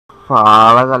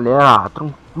Fala galera,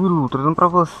 tranquilo, trazendo pra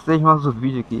vocês mais um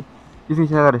vídeo aqui. E sim,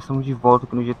 galera, estamos de volta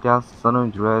aqui no GTA San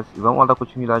Andreas e vamos lá dar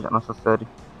continuidade à nossa série.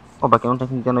 Bom, pra quem não tá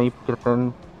entendendo aí, porque tem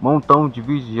um montão de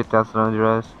vídeos de GTA San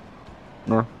Andreas,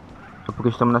 né? Só porque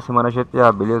estamos na semana GTA,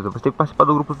 beleza? Você tem que participar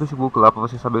do grupo do Facebook lá pra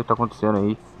você saber o que tá acontecendo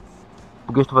aí.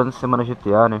 Porque eu estou fazendo semana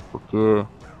GTA, né? Porque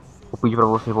eu pedi pra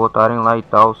vocês voltarem lá e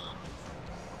tal.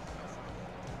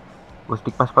 Você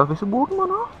tem que participar do Facebook,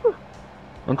 mano. Nossa.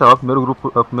 Entra lá, o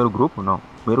primeiro grupo, não.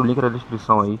 Primeiro link na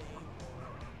descrição aí.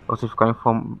 Pra vocês ficarem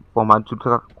informados de tudo que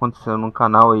tá acontecendo no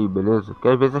canal aí, beleza? Porque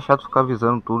às vezes é chato ficar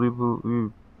avisando tudo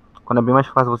e quando é bem mais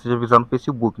fácil vocês avisar no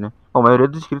Facebook, né? Bom, a maioria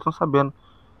dos inscritos estão sabendo o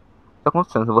que tá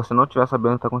acontecendo. Se você não estiver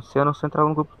sabendo o que tá acontecendo, é só entrar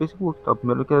no grupo do Facebook, tá? O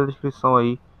primeiro link na descrição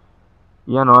aí.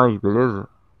 E é nóis, beleza?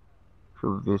 Deixa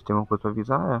eu ver se tem alguma coisa pra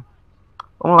avisar. É.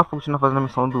 Vamos lá, continuar fazendo a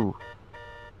missão do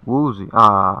Use.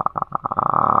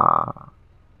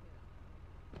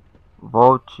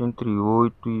 Volte entre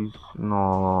 8 e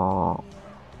 9.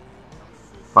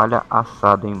 Palha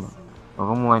assada, hein, mano. Então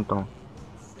vamos lá então.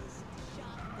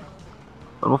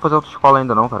 Eu não vou fazer autoescola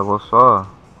ainda não, cara. Eu vou só...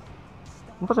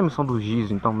 Vamos fazer a missão do Giz,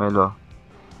 então, melhor.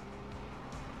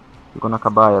 E quando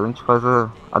acabar ela, a gente faz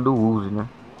a do Use, né?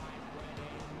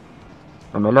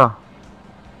 É melhor?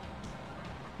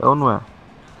 É ou não é?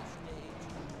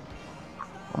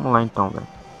 Vamos lá então, velho.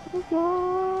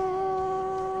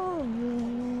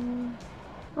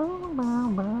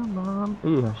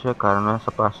 Ih, achei, cara. Não é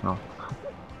essa parte, não.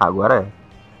 Agora é.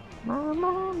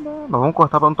 Mas vamos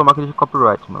cortar pra não tomar aquele de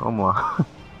copyright, mano. Vamos lá.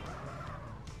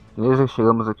 Beleza,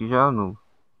 chegamos aqui já no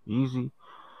Easy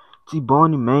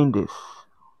D.O.N MENDEZ.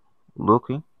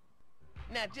 Louco, hein?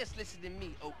 Now just listen to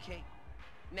me, okay?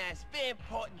 Now it's very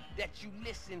important that you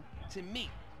listen to me.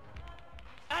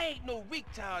 I ain't no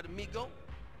retard, amigo.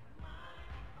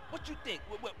 What you think?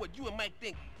 What you and Mike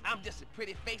think? I'm just a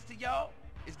pretty face to y'all?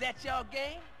 Is that y'all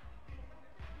game?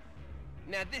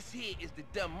 Now this here is the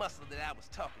dumb muscle that I was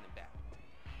talking about.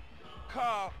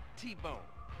 Carl T-Bone,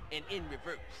 and in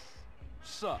reverse.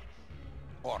 Sup?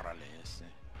 Órale esse.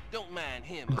 Don't mind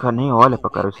him. O cara nem olha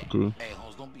pra cara esse dia. Hey,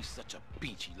 Holmes, don't be such a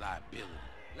beachy liability.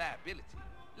 Liability?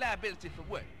 Liability for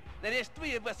what? Now there's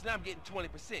 3 of us and I'm getting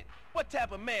 20%. What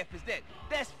type of math is that?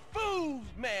 That's fool's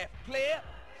math, player.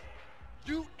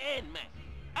 You and Mike.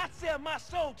 I sell my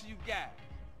soul to you guys.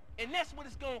 And that's what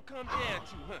it's gonna come down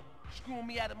to, huh? Screwing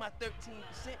me out of my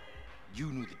 13%? You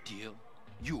knew the deal.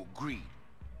 You agreed.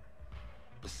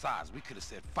 Besides, we could have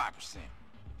said 5%.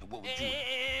 And what would you...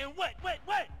 And what?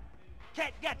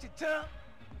 Cat got your tongue?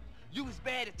 You as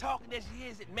bad at talking as he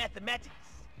is at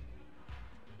mathematics?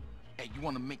 Hey, you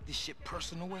want to make this shit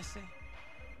personal, SA?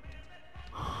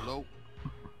 Hello?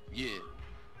 Yeah.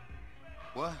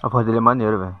 What? A voz dele é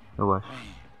maneira, velho. Eu acho.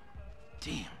 Man.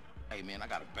 Damn. Hey, man, I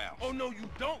gotta bounce. Oh, no, you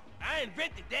don't. I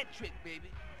invented that trick, baby.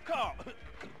 Carl,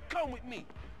 come with me.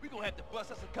 We gonna have to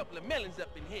bust us a couple of melons up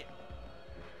in here.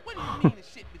 What do you mean the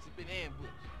shit has been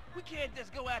ambushed? We can't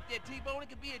just go out there, T-Bone. It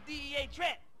could be a DEA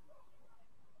trap.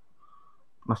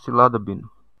 Uma cilada,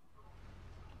 Bino.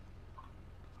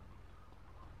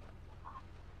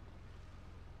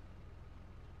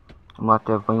 Vamos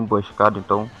até van emboscado,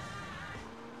 então.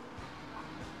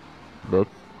 Let's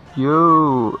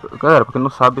go! Galera, pra quem não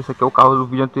sabe, esse aqui é o carro do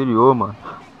vídeo anterior, mano.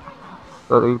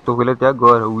 Eu tô com ele até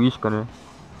agora, o Isca, né?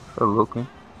 Tá louco, hein?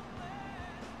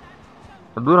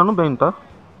 Tá durando bem, não tá?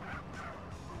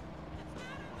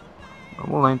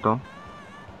 Vamos lá, então.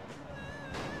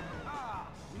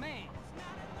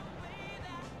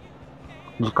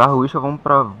 De carro Isca, vamos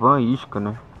pra van Isca,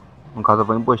 né? No caso, a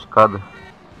van emboscada.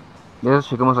 Beleza,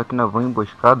 chegamos aqui na van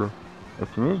emboscada. É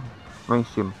aqui mesmo? Vai em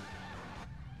cima.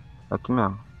 Aqui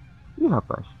mesmo. Ih,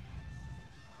 rapaz.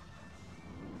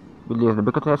 Beleza, ainda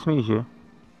bem que eu tenho SMG.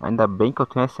 Ainda bem que eu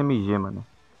tenho SMG, mano.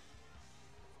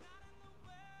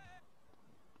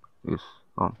 Isso,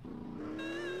 vamos.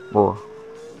 Boa.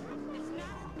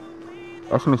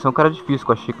 Essa missão que era difícil,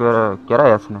 que eu achei que era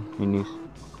essa, né? No início.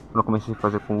 Quando eu comecei a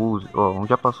fazer com o Use. Ó, um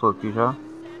já passou aqui já.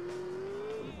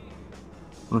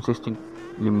 Não sei se tem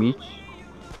limite.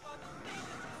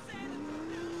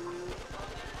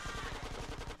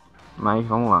 Mas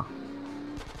vamos lá.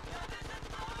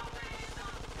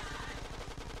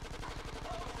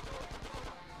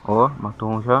 Ó, matou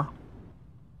um já.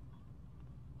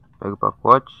 Pega o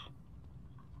pacote.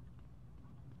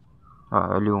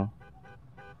 Ah, L1.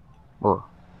 Boa.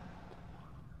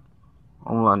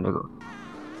 Vamos lá, nego.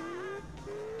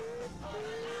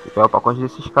 Vou pegar o pacote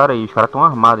desses caras aí. Os caras estão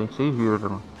armados, hein? Vocês viram,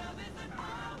 mano.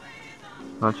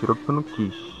 Não atirou porque eu não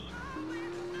quis.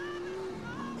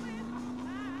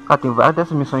 Cara, tem várias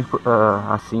dessas missões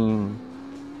assim.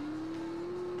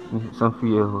 Em San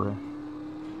Holo, velho.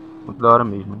 Muito da hora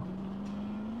mesmo, hein?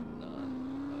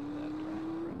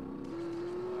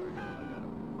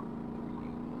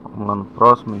 Vamos lá no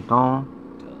próximo então.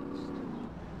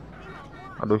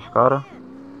 Cadê os caras?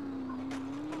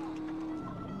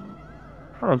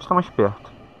 A gente tá mais perto.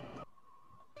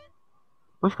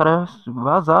 Os caras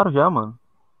vazaram já, mano.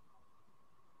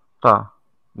 Tá.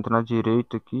 Entra na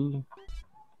direita aqui.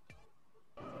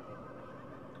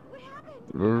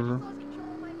 Beleza.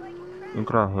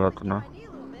 Entra reto, né?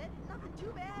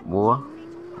 Boa.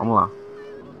 Vamos lá.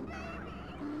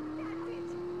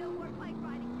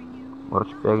 Agora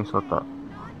te pega, seu otário.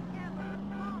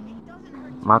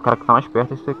 Mas o cara que tá mais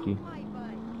perto é esse aqui.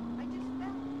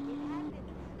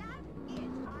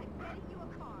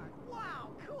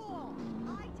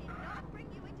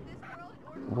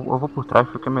 Eu vou por trás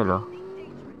porque é melhor.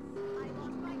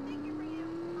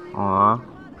 Ó.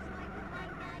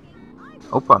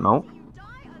 Opa, não.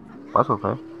 Quase que eu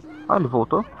caio. Ah, ele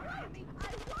voltou?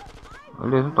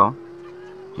 Beleza, então.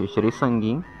 Já tirei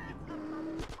sanguinho.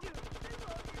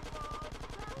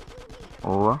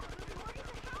 Boa.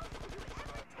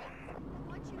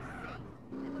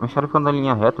 Mas cara ficando na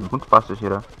linha reta, é muito fácil de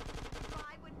girar.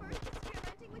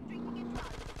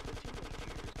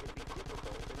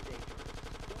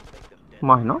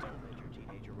 Morre não?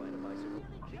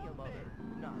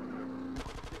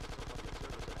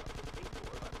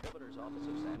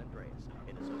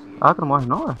 Ah, que não morre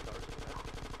não, é?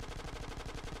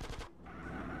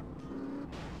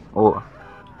 Boa.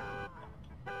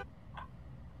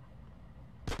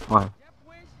 Morre.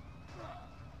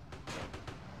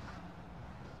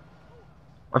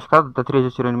 Os caras da trilha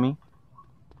atirando em mim.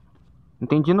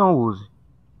 Entendi, não use.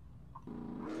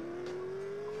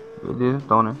 Beleza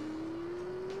então, né?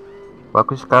 Vai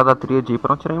com esse cara da tríade aí pra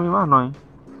não tirar em mim mais não, hein?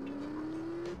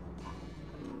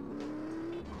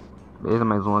 Beleza,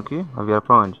 mais um aqui. Vai virar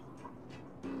pra onde?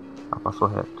 Ah, passou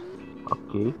reto.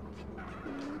 Ok.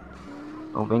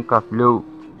 Então vem cá, filho.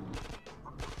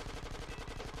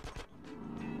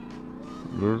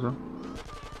 Beleza.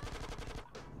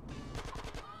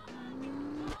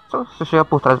 Se eu chegar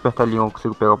por trás e apertar ali, eu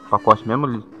consigo pegar o pacote mesmo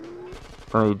ali.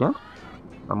 Tá aí dentro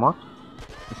da moto.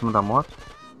 Em cima da moto.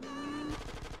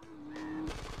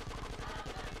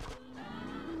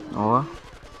 Ó.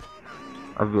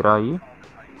 Vai virar aí.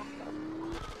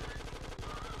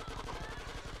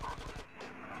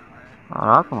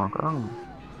 Caraca, mano, caramba.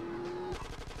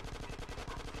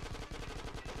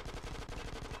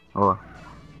 Ó.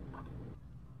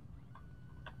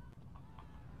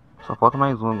 Só falta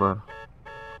mais um agora.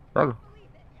 Pega.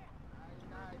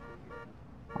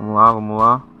 Vamos lá, vamos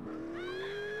lá.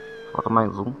 Falta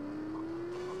mais um.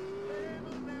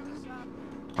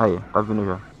 Aí, tá vindo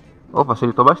já. Ô,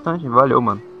 facilitou bastante, valeu,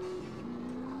 mano.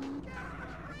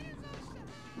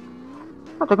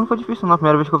 Até que não foi difícil, não. A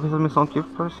primeira vez que eu fiz essa missão aqui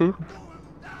foi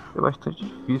bastante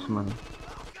difícil, mano.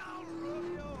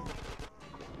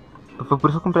 Foi por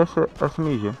isso que eu comprei essa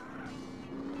SMG.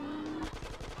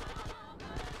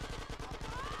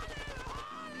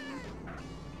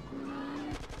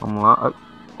 Vamos lá. Ai.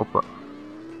 Opa.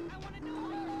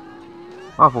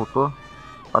 Ah, voltou.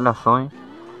 Palhação, hein.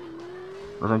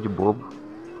 Fazendo de bobo.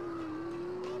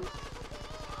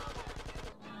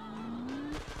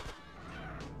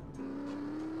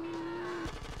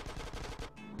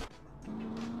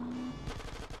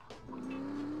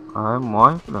 Ai,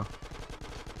 morre, filho.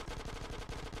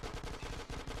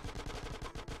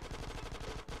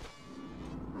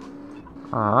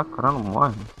 Ah, cara, não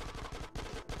morre.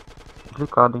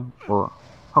 Complicado, hein. Boa.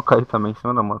 Eu caí também em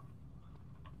cima da moto.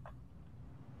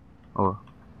 Ó.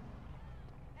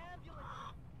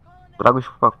 Traga os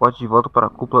pacotes de volta para a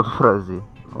cúpula do prazer.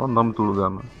 Olha o nome do lugar,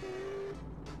 mano.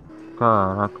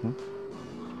 Caraca, hein?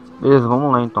 Beleza,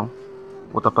 vamos lá então.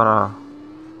 Voltar para a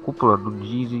cúpula do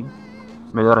Dizzy.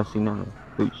 Melhor assim, né, velho?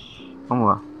 Vamos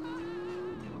lá.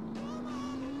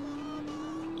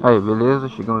 Aí, beleza,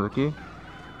 chegamos aqui.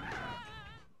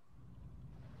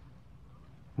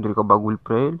 Entregar o bagulho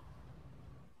pra ele.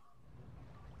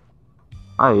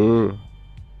 Aê.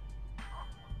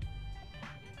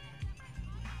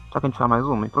 Será que a gente faz mais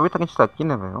uma? Aproveita que a gente tá aqui,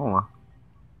 né, velho? Vamos lá.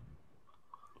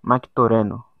 Mike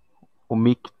TORENO. O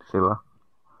Mick, sei lá.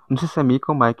 Não sei se é Mick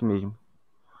ou Mike mesmo.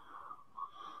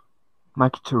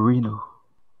 Mike TORENO.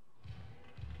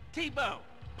 T-Bone,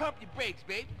 pump your brakes,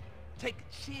 baby. Take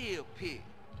a chill pill.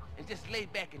 And just lay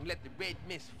back and let the red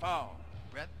mist fall,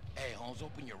 brother. Hey, Holmes,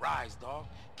 open your eyes, dog.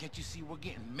 Can't you see we're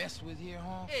getting messed with here,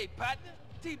 Holmes? Hey, partner.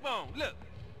 T-Bone, look.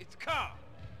 It's Carl.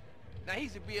 Now,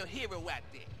 he's a real hero out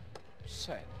there.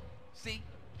 Shit. See?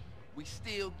 We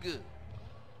still good.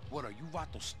 What, are you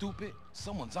Vato stupid?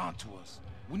 Someone's onto us.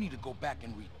 We need to go back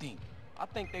and rethink. I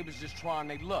think they was just trying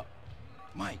their luck.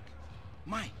 Mike,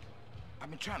 I've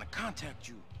been trying to contact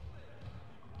you.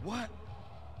 What?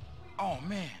 Oh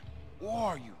man, where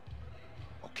are you?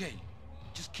 Okay,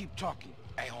 just keep talking.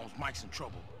 Hey Holmes, Mike's in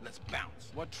trouble. Let's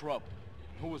bounce. What trouble?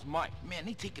 Who was Mike? Man,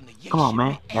 they taking the Come on,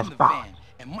 man. and Let's the bounce. van,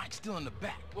 and Mike's still in the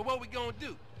back. Well, what we gonna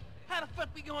do? How the fuck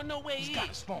we gonna know where He's he got is?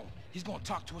 his phone. He's gonna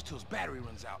talk to us till his battery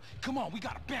runs out. Come on, we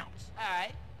gotta bounce.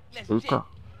 Alright, let's Eita. check.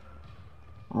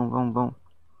 Vamos.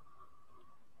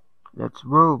 Let's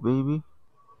roll, baby.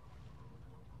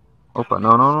 Opa,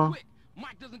 não. Quick.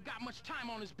 Mike doesn't got much time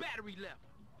on his battery left.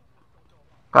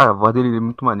 Cara, a voz dele é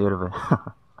muito maneira, velho.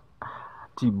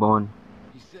 D.O.N.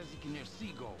 He says he can hear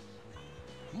seagulls.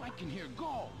 Mike can hear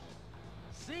gulls.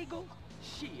 Seagull?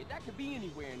 Shit, that could be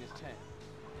anywhere in this town.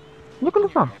 Onde é que ele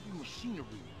Hear tá? heavy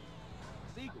machinery.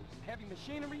 Seagulls, heavy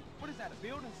machinery? What is that, a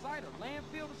building site or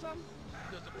landfill or something?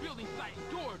 There's a building site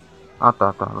in Jordan. Ah,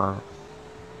 tá, vai.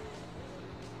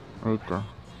 Eita,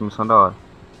 missão da hora.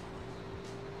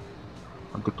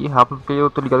 Vou ter que ir rápido porque eu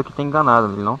tô ligado que tá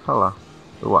enganado, ele não tá lá,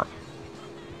 eu acho.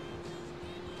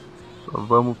 Só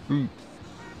vamos, fi.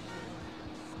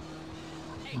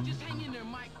 Hey, just hang in there,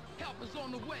 Mike. Help is on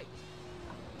the way.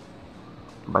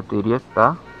 A bateria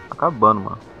tá acabando,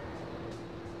 mano.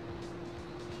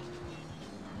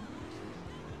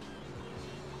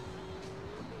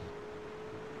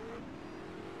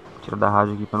 Tira da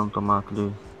rádio aqui pra não tomar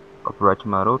aquele copyright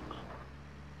maroto.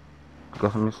 Porque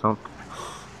essa missão...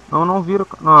 Não vira...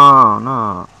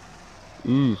 Não.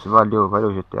 Isso, valeu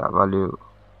GTA, valeu.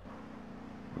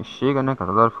 E chega, né, cara?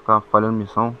 Toda hora ficar falhando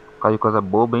missão. Por causa de coisa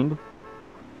boba ainda.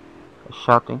 É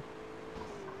chato, hein?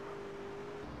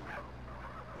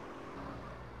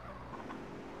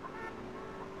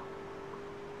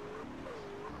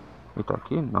 Ele tá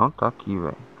aqui? Não, tá aqui,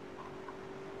 velho.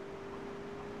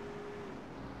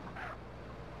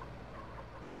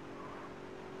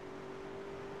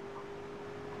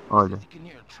 Olha. He can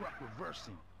hear a truck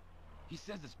reversing. He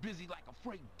says it's busy like a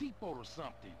freight depot or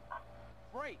something.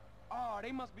 Freight? Oh,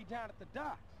 they must be down at the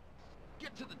docks.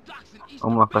 Get to the docks in East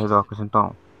Vamos lá pra Jogos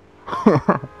então.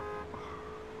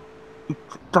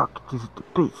 It's talk to the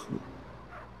place.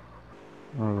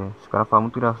 Esse cara fala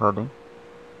muito engraçado, hein?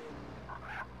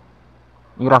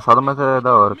 Engraçado, mas é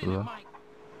da hora, tá ligado?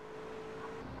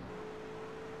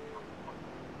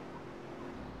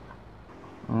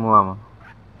 Vamos lá, mano.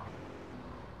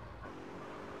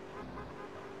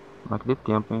 Mas que dê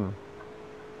tempo, hein, velho.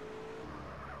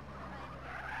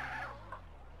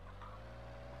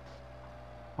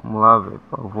 Vamos lá, velho.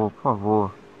 Por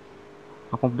favor.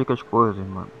 Não complica as coisas,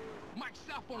 mano. Mike's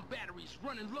cell phone battery is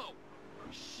running low.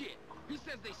 Shit. He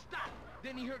says they stopped.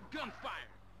 Then he heard gunfire.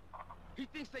 He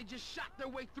thinks they just shot their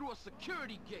way through a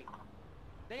security gate.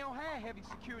 They don't have heavy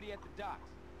security at the docks,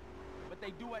 but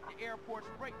they do at the airport's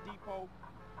freight depot.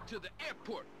 To the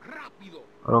airport. Rápido.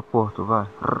 Aeroporto, vai.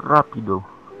 Rápido.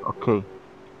 Ok.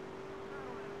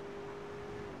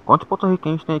 Quantos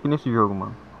porto-riquenhos tem aqui nesse jogo,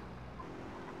 mano?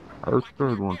 Aí eu te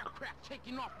pergunto. Aircraft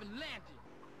taking off and landing.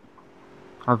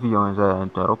 Aviões,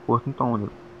 então aeroporto, então.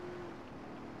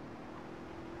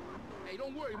 Hey,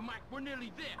 don't worry, Mike. We're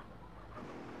nearly there.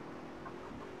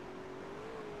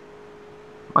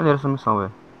 Maneira essa missão,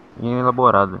 velho. Bem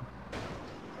elaborada.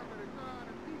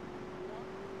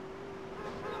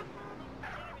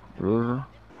 Beleza.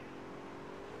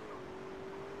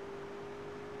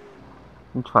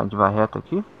 A gente vai reto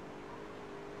aqui.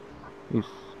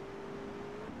 Isso.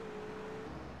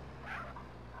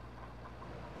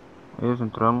 Beleza,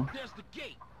 entramos. There's the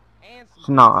gate. And some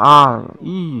Sinal. Ah,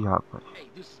 ih, rapaz. Hey,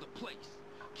 this is the place.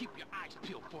 Keep your eyes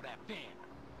peeled for that van.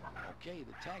 Okay,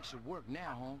 the tag should work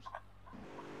now, Holmes.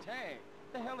 tag.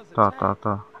 What the hell is a Tá.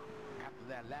 tag? After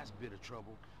that last bit of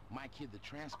trouble, Mike hid the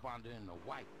transponder in the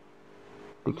white.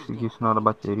 Tem que seguir o sinal da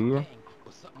bateria.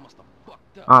 But something must have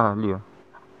fucked up. Ah, ali, ó.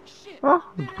 Shit.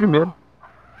 É, de primeiro.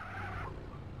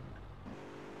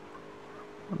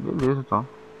 Beleza, então.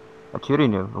 Atira aí,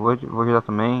 nego. Eu vou ajudar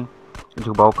também.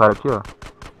 Derrubar o cara aqui, ó.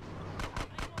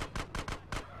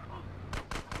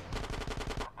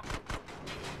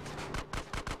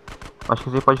 Acho que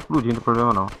isso aí pode explodir, não tem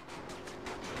problema não.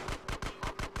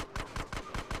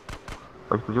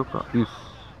 Pode explodir o cara.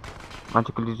 Isso.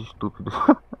 Mate aqueles estúpidos.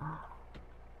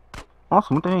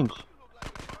 Nossa, muita gente.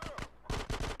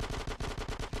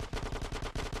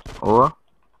 Ó.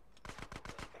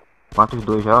 Mata os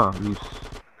dois já, ó. Isso.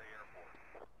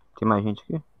 Tem mais gente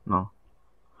aqui? Não.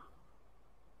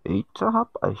 Eita,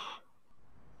 rapaz.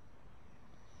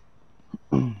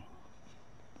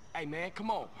 Hey man,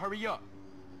 come on, hurry up.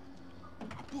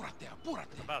 Apúrate.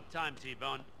 About time,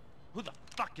 T-Bone. Who the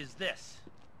fuck is this?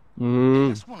 Ei.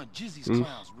 That's one of Jizzy's Isso.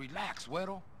 clowns. Relax,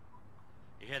 Weddle.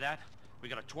 You hear that? We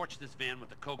gotta torch this van with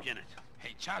the coke in it.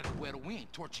 Hey, Charlie, well, we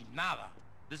ain't torching nada.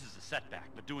 This is a setback,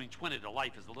 but doing 20 to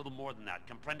life is a little more than that.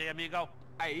 Comprende, amigo?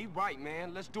 Hey, he right,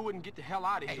 man. Let's do it and get the hell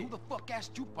out of Hey, here. who the fuck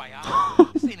asked you,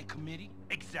 payaso? This ain't a committee.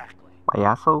 Exactly.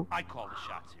 Palhaço. I call the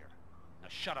shots here. Now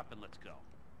shut up and let's go.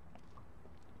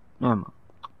 É, mano.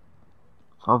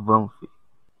 Só vamos, filho.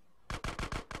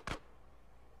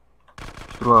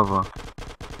 Destrua a van.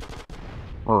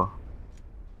 Ó.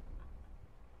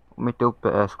 Vou meter o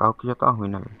pé. Esse carro que já tá ruim,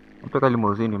 né, velho? Vamos pegar a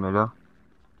limusine melhor.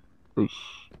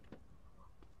 Ixi.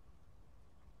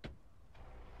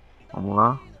 Vamos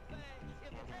lá.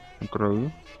 Entra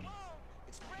aí.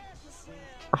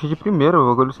 Achei de primeira o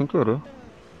bagulho sem querer.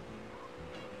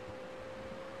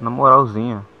 Na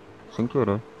moralzinha. Sem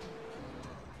querer.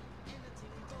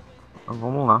 Então,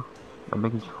 vamos lá. Ainda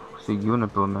bem que a gente conseguiu, né,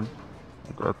 pelo menos.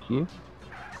 Entrar aqui.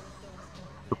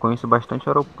 Eu conheço bastante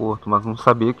aeroporto, mas não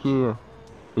sabia que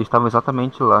eles estavam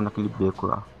exatamente lá, naquele beco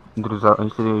lá. Entre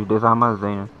os dois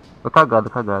armazéns, né? Foi cagado,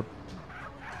 cagado.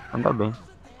 Ainda bem.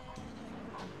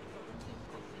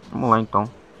 Vamos lá então.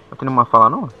 Não tem nenhuma fala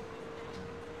não?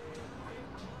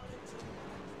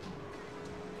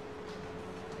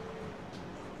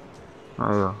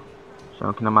 Aí ó.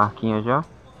 Chama aqui na marquinha já.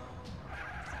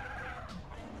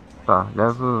 Tá,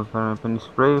 leva para pen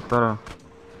spray para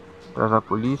atrasar a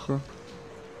polícia.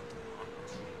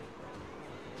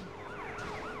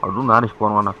 Ó, do nada eles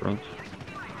foram lá na frente.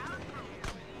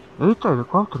 Eita,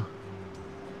 helicóptero.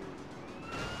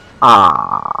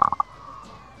 Ah!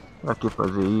 Pra que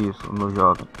fazer isso, meu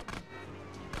jovem?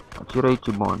 Atira aí,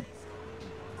 D.O.N.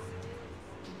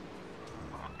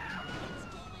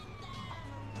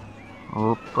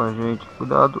 Opa, gente,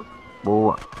 cuidado.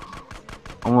 Boa.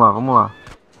 Vamos lá, vamos lá.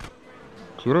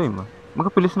 Tira aí, mano. Como que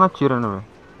a polícia não atira, né, velho?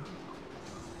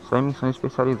 Só em missões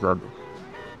especializadas.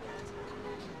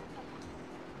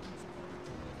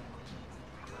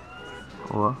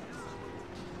 Boa.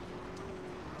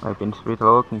 Aí, pênis preto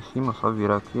logo aqui em cima, só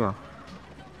virar aqui, ó.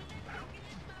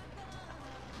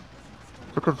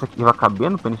 Será que isso aqui vai caber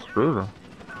no pen spray, velho?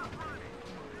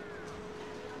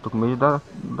 Tô com medo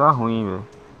de dar ruim, velho.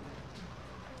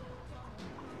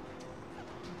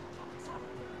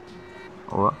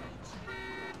 Ó.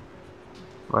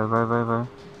 Vai, vai, vai, vai.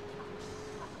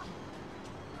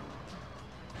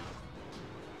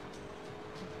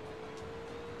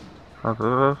 Vai,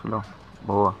 vai, vai, filhão.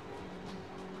 Boa.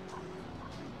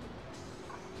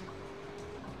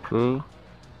 Ok.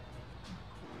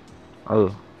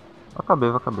 Aí. Vai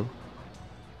caber, vai caber.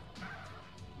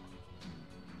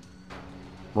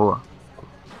 Boa.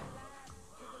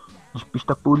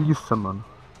 Despista a polícia, mano.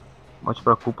 Bote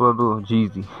pra cúpula do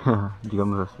Dizzy,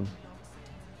 digamos assim.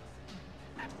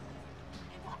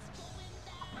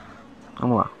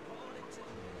 Vamos lá.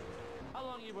 How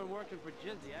long you been working for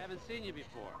Jizzy? I haven't seen you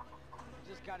before.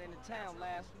 Just got into town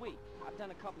last week. I've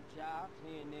done a couple jobs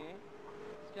here and there.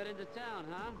 Just got into town,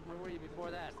 huh? Where were you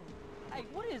before that? Hey,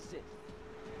 what is this?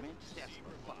 Man, just ask him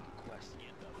a fucking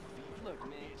question. Look,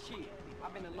 man, chill.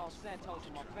 I've been in Los Santos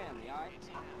with my family, alright?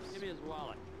 Give me his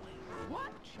wallet.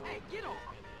 What? Hey, get off!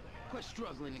 Quit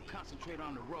struggling and concentrate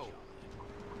on the road.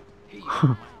 Here you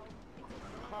go.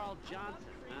 Carl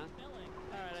Johnson, huh?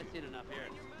 Alright, I've seen enough here.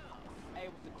 Hey,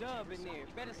 with the dub in there,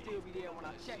 better still be there when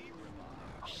I check it.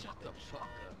 Shut the fuck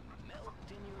up. Melt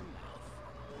in your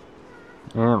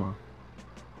mouth. É, mano.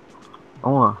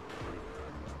 Vamos lá.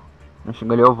 Quando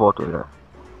chegar ali eu volto, galera.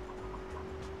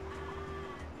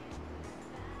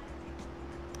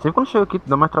 Sempre quando chego aqui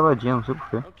dá mais travadinha, não sei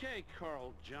porquê. Okay,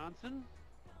 Carl Johnson.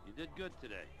 You did good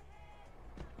today.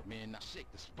 Man, now shake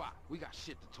the spot. We got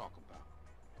shit to talk about.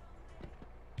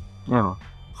 É, mano.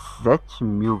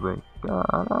 7.000, velho.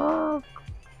 Caraca.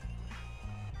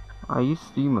 Aí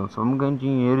sim, mano. Só vamos ganhar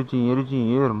dinheiro, dinheiro,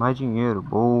 dinheiro. Mais dinheiro.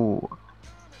 Boa.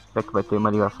 Será que vai ter uma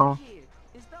ligação?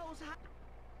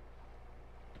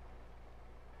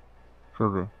 Deixa eu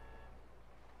ver.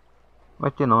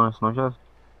 Vai ter não, né? Senão já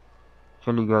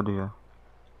tinha ligado já.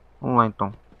 Vamos lá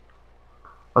então.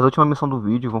 As última missão do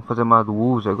vídeo. Vamos fazer uma do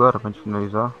Uzi agora pra gente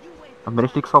finalizar. Primeiro a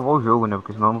gente tem que salvar o jogo, né?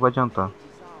 Porque senão não vai adiantar.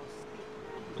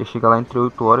 Tem que chegar lá entre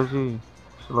 8 horas e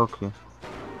sei lá o que.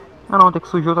 Ah não, tem que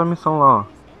surgir outra missão lá, ó.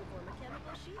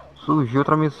 Surgiu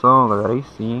outra missão, galera. Aí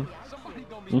sim, hein?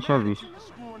 Nem tinha visto.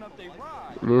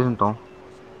 Beleza então.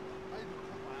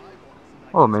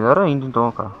 Oh, melhor ainda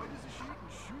então, cara.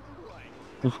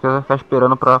 A gente quer ficar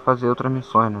esperando pra fazer outras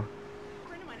missões, né?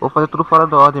 Vou fazer tudo fora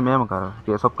da ordem mesmo, cara.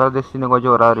 Porque só por causa desse negócio de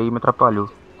horário aí me atrapalhou.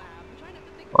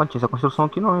 Ó, não tinha essa construção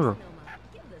aqui não, hein, velho.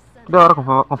 Que da hora,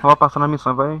 conforme vai passando a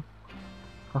missão, vai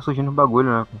ficar surgindo bagulho,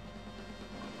 né?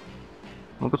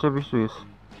 Nunca tinha visto isso.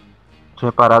 Tinha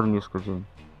reparado nisso, quer dizer.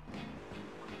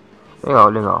 Legal,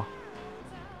 legal.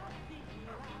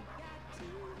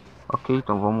 Ok,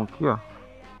 então vamos aqui, ó.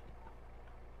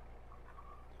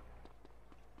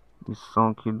 Missão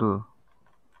aqui do...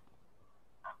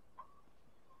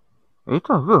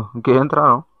 Eita, viu? Não queria entrar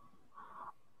não.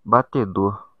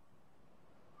 Batedor.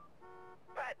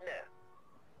 Partner.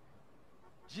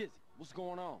 Jizzy, what's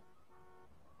going on?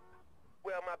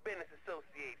 Well, my business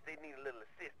associates, they need a little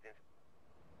assistance.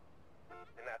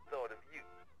 And I thought of you,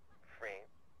 friend.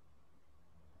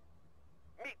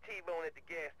 Meet T-Bone at the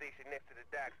gas station next to the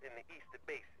docks in the Easter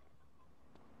Basin.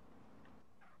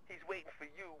 He's waiting for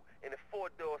you in a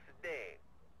 4-door sedan.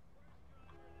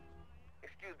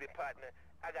 Excuse me, partner.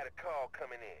 I got a call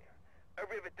coming in.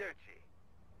 Arrivederci.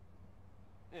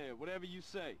 Yeah, whatever you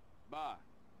say. Bye.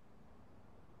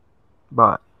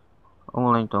 Bora.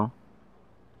 Vamos lá então.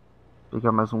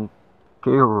 Pegar mais um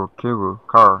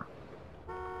car.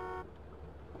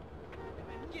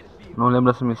 Não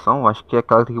lembro dessa missão. Acho que é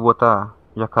aquela que tem que botar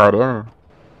jacaré, né?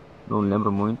 Não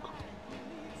lembro muito.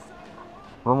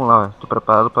 Vamos lá, estou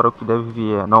preparado para o que deve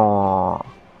vir. Não.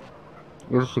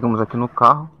 Já chegamos aqui no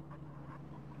carro.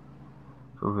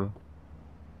 Deixa eu ver.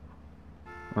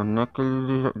 Não é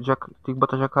aquele já tem que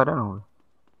botar jacaré não, véio.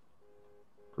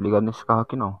 Tô ligado nesse carro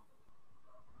aqui não.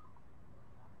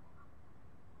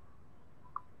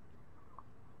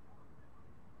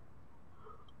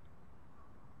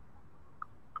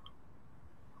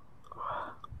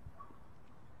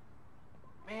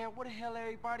 Man, where the hell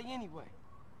everybody anyway?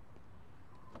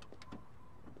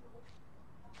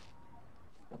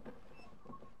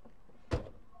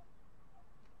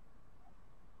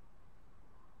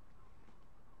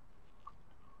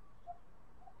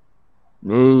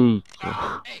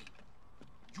 Eita. Hey,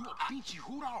 you a beachy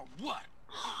hooter or what?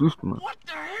 Susto, mano. What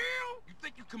the hell? You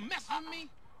think you can mess with me?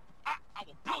 I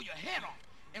will blow your head off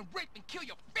and rape and kill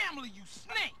your family, you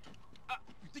snake!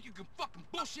 You think you can fucking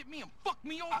bullshit me and fuck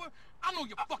me over? I know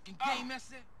your fucking game,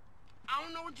 that's it. I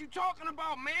don't know what you talking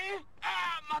about, man.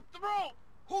 My throat!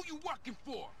 Who you working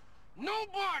for?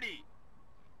 Nobody.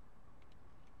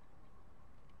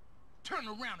 Turn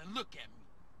around and look at me.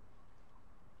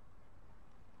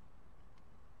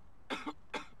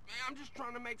 Man, I'm just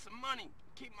trying to make some money.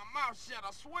 Keep my mouth shut,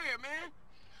 I swear, man.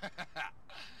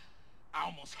 I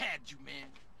almost had you, man.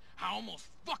 I almost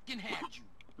fucking had you.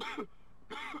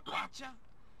 Watch out.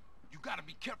 You gotta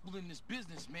be careful in this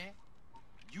business, man.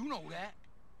 You know that.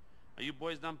 Are you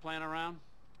boys done playing around?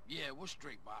 Yeah, we're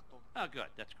straight, Bato. Oh, good.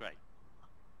 That's great.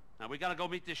 Now, we gotta go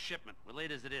meet this shipment. We're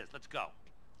late as it is. Let's go.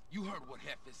 You heard what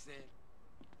Hefe said.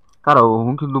 Cara, o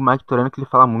ruim do Mike TORENO é que ele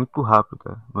fala muito rápido,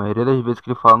 cara. A maioria das vezes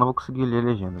que ele fala, eu não vou conseguir ler a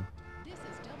legenda.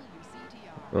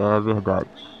 É verdade.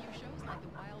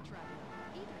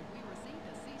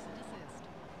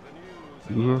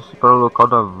 Dirija-se para o local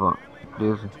da van.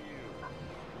 Beleza.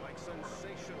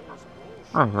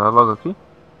 Ah, já logo aqui?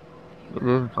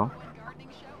 Beleza, então.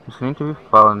 Isso nem teve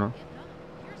fala, né?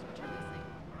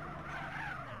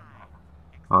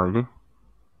 Olha.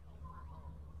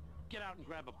 Get out and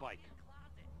grab a bike.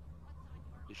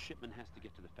 The shipment has to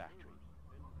get to the factory.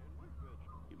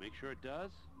 You make sure it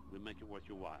does, we'll make it worth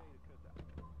your while.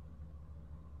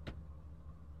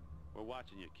 We're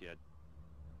watching you, kid.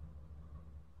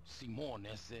 Simone,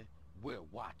 that's it. We're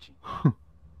watching.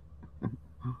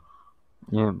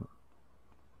 Mano.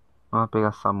 Vamos pegar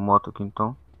essa moto aqui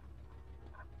então.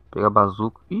 Pegar a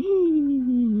bazuca.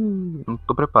 Ih, não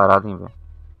tô preparado, hein, velho.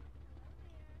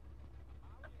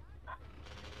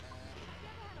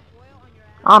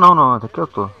 Ah, não, até aqui eu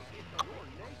tô.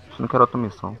 Achando que era outra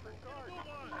missão.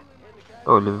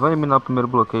 Ô, ele vai eliminar o primeiro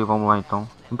bloqueio, vamos lá então.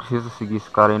 Não precisa seguir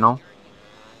esse cara aí não.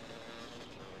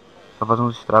 Tá fazendo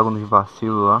uns estragos nos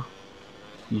vacilos lá.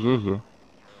 E GG.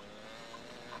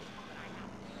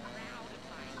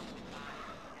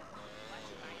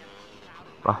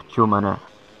 Partiu, mané.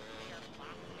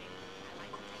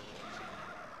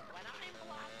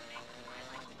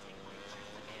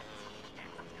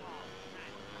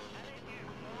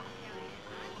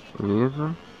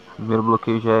 Beleza. Primeiro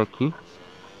bloqueio já é aqui.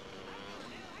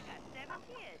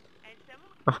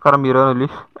 Os caras mirando ali.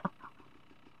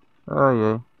 Ai,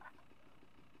 ai.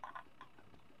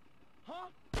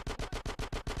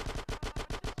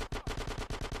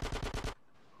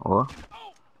 Ó.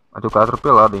 Vai ter o cara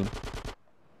atropelado aí.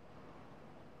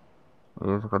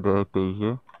 Beleza, cadê a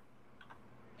RPG?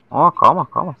 Ó, calma.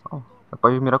 Você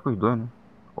pode mirar com os dois, né?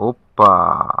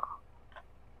 Opa!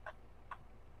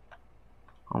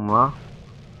 Vamos lá.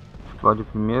 Explode o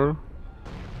primeiro.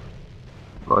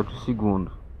 Explode o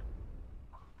segundo.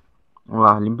 Vamos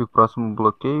lá, limpe o próximo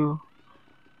bloqueio.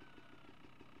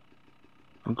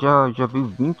 A gente já viu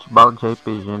 20 balas de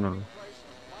RPG, né, velho?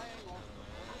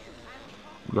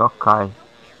 E ó, cai.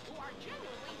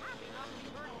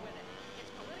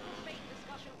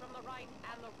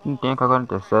 Não tem a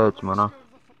K-47, mano.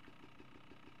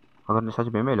 A K-47 é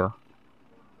bem melhor.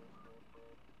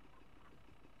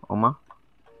 Uma.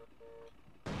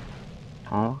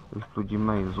 Explodir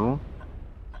mais um.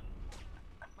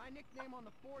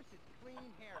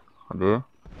 Cadê?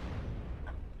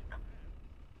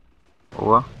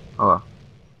 Boa. Olha lá.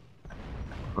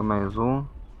 Foi mais um.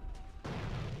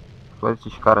 Faz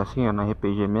esses caras assim, ó, na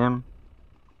RPG mesmo.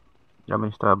 Já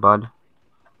mais trabalho.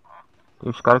 Tem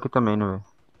os caras aqui também, né, velho?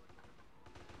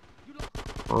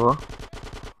 Ó.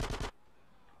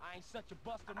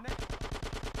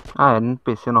 Ah, é no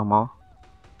PC normal.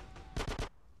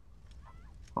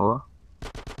 Ó.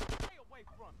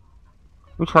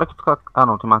 E os caras que ficam... Ah,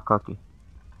 não, tem macaco aqui.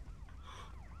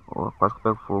 Ó, quase que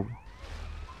eu pego fogo.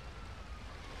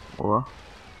 Ó.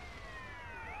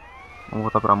 Vamos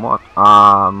voltar pra moto.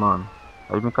 Ah, mano.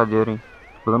 Tá de brincadeira, hein.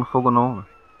 Tô pegando fogo não, velho.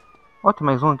 Ó, tem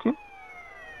mais um aqui?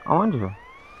 Aonde, velho?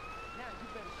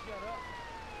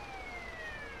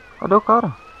 Cadê o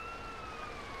cara?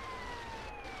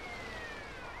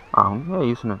 Ah, é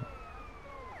isso, né?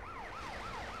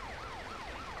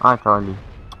 Ah, tá ali.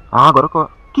 Ah, agora que eu...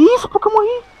 Que isso, porque eu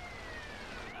morri?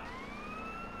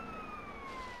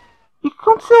 O que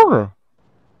aconteceu, velho?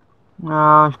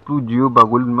 Ah, explodiu o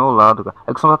bagulho do meu lado, cara. É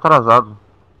que eu sou atrasado.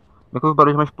 Como é que eu vi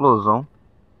barulho de uma explosão?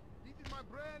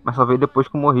 Mas só veio depois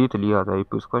que eu morri, tá ligado? Aí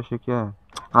por isso que eu achei que é...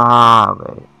 Ah,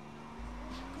 velho.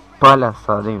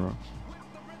 Palhaçada, hein, velho.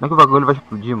 Como é que o bagulho vai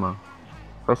explodir, mano?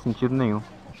 Não faz sentido nenhum.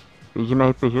 Perdi minha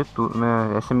RPG tudo,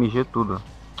 minha SMG tudo.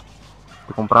 Tem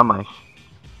que comprar mais.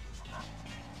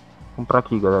 Vou comprar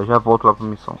aqui, galera. Já volto lá pra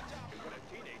missão.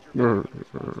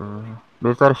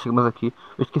 Beleza, chegamos aqui.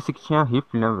 Eu esqueci que tinha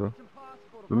rifle, né, velho?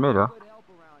 Bem melhor.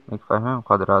 Como é que faz mesmo?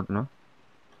 Quadrado, né?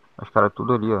 Os caras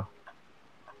tudo ali, ó.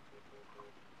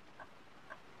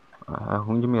 É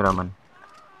ruim de mirar, mano.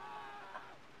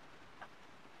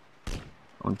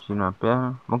 Um tiro na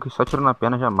perna. Bom que só tiro na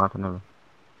perna já mata, né, velho?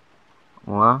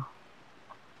 Vamos lá.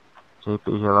 De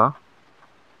RPG lá.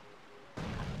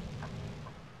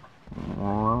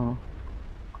 Vamos lá.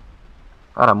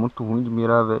 Cara, muito ruim de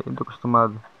mirar, velho. Não tô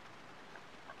acostumado.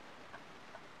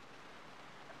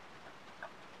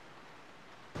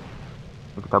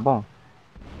 Aqui tá bom?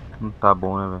 Não tá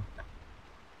bom, né, velho?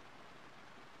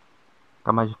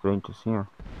 Ficar mais de frente assim, ó.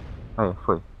 Aí,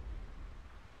 foi.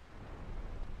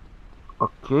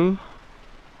 Ok.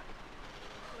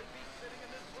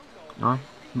 Ó,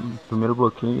 primeiro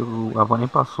bloqueio, a van nem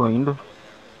passou ainda.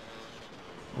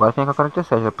 Agora tem a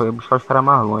K-47, já pra buscar os caras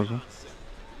mais longe, hein?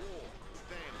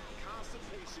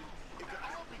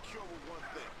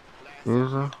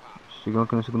 Beleza. Chegando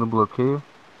aqui no segundo bloqueio.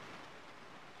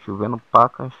 Chovendo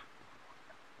pacas.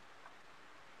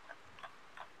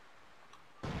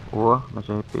 Boa, mas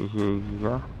RPG aí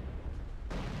já.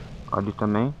 Ali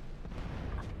também.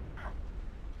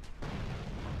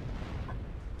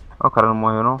 Ó, o cara não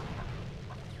morreu não.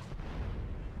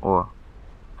 Ó.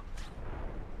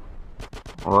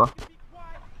 Ó.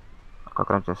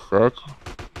 K-47.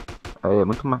 Aí é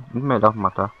muito melhor pra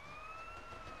matar.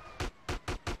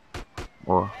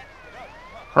 Ó.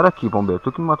 Sai daqui, bombeiro.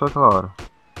 Tu que me matou aquela hora.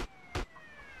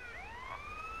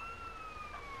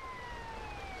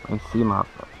 Lá em cima,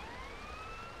 rapaz.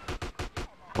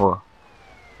 Ó.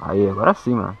 Aí, agora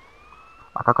sim, mano.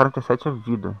 A K-47 é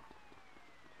vida.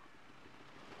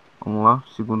 Vamos lá.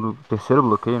 Terceiro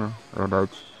bloqueio, né?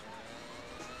 Verdade.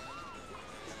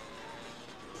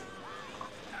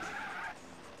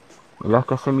 Melhor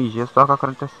que SMG é só a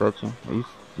K-47, hein? Aí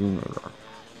sim, né, galera.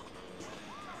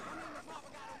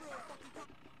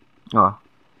 Ó.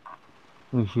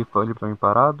 Um jeep ali pra mim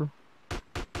parado.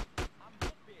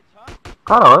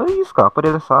 Cara, olha isso, cara. A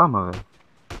parede dessa arma, velho.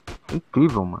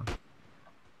 Incrível, mano.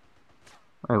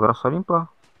 Aí, agora é só limpar.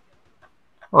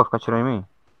 Ó, ficar atirando em mim.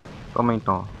 Toma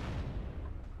então.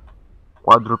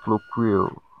 Quadruplo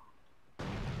kill.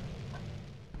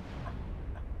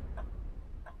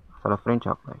 Sai da frente,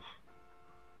 rapaz.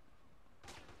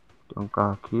 Tem um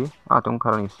carro aqui. Ah, tem um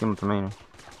cara lá em cima também, né?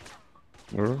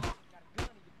 Beleza.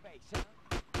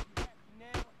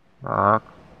 Caraca.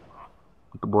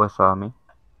 Muito boa essa arma, hein?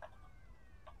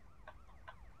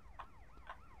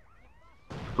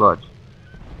 Explode.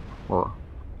 Boa.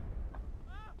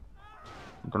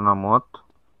 Entra na moto.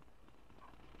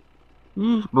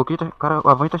 Ih, bloqueio tá... Cara,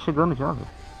 a van tá chegando já, velho.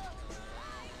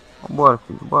 Vambora,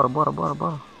 filho. Bora, bora, bora,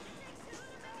 bora.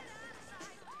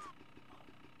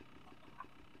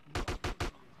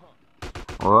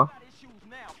 Ó.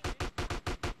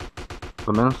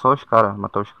 Pelo menos só os caras.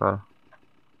 Matar os caras.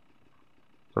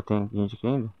 Só tem gente aqui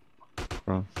ainda?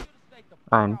 Tem.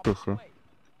 Ah, NPC.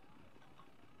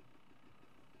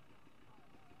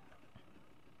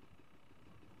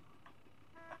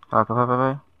 Caraca,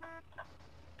 vai.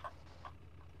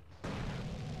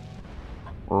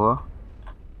 Boa.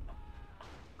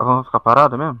 Vamos ficar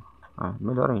parado mesmo? Ah,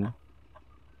 melhor ainda.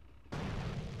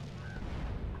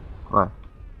 Vai.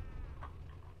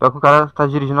 Pior que o cara tá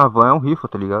dirigindo a van, é um rifle,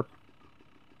 tá ligado?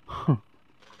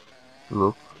 Que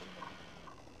louco.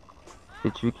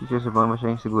 Certifique que esse van vai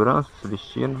chegar em segurança, seu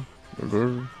destino.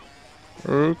 Beleza.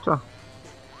 Eita.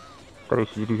 Peraí,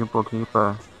 deixa eu dirigir um pouquinho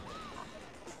pra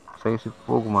sair esse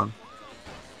fogo, mano.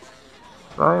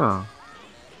 Sai, mano.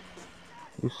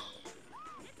 Isso.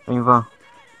 Em van.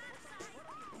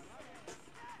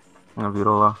 Ah,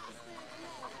 virou lá.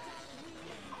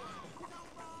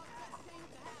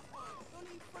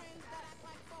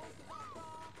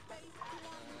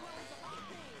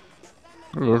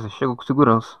 Beleza, chegou com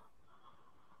segurança.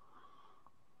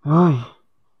 Ai.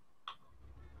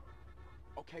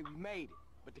 Okay, we made it,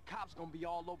 but the cops gonna be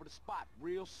all over the spot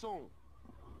real soon.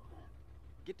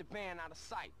 Get the van out of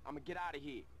sight. I'ma get out of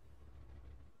here.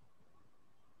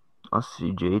 Nossa,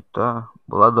 esse DJ tá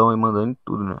boladão e mandando em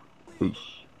tudo, né?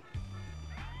 Ixi.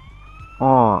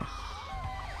 Nossa.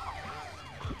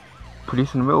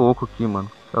 Polícia no meu oco aqui, mano.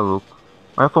 Tá louco.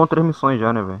 Mas foram 3 missões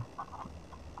já, né, velho?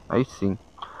 Aí sim.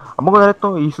 Bom, galera,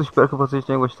 então é isso. Espero que vocês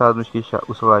tenham gostado. Não esqueça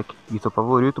o seu like e seu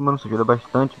favorito, mano. Isso ajuda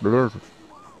bastante, beleza?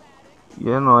 E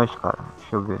é nóis, cara.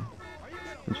 Deixa eu ver.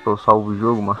 Antes que eu salvo o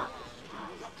jogo, mano.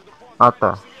 Ah,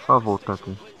 tá. Só voltar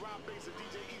aqui.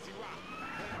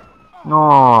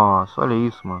 Nossa, olha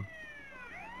isso, mano.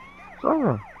 Só,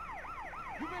 velho.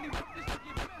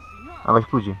 Ah, vai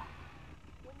explodir.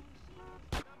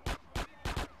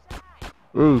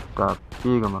 Eita,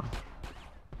 pega, mano.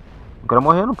 Não quero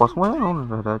morrer, não posso morrer não, na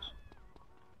verdade.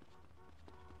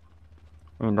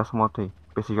 Dá essa moto aí.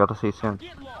 PCJ 600.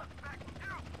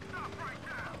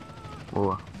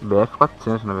 Boa. BF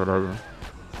 400, na verdade, né?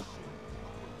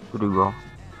 Tudo igual.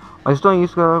 Mas então é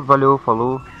isso, galera. Valeu,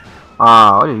 falou.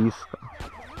 Ah, olha isso, cara.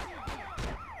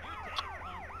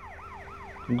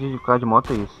 De cara de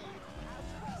moto é isso.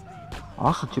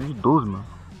 Nossa, tiro de 12, mano.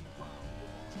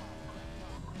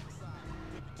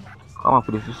 Calma,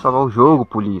 polícia. Deixa eu salvar o jogo,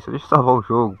 polícia. Deixa eu salvar o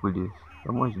jogo, polícia.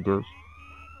 Pelo amor de Deus.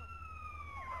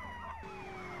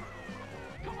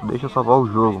 Deixa eu salvar o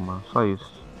jogo, mano. Só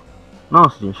isso. Não,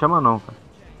 Cidinho, chama não, cara.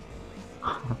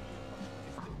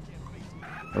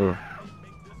 É.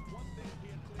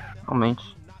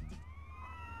 Realmente.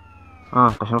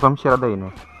 Ah, tá achando que vai me tirar daí,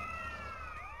 né?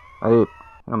 Aí,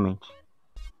 realmente.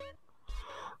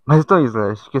 Mas então é isso,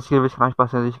 galera. Esqueci de se inscrever no canal,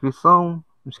 passar na descrição.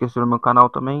 Não esqueça do meu canal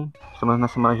também. Estamos na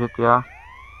semana GTA.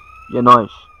 E é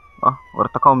nóis. Ó, agora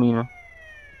tá calminho, né?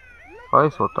 Fala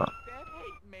isso, otário.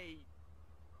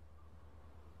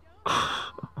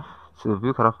 Você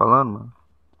viu o cara falando, mano?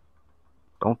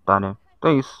 Então tá, né? Então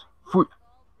é isso. Fui.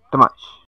 Até mais.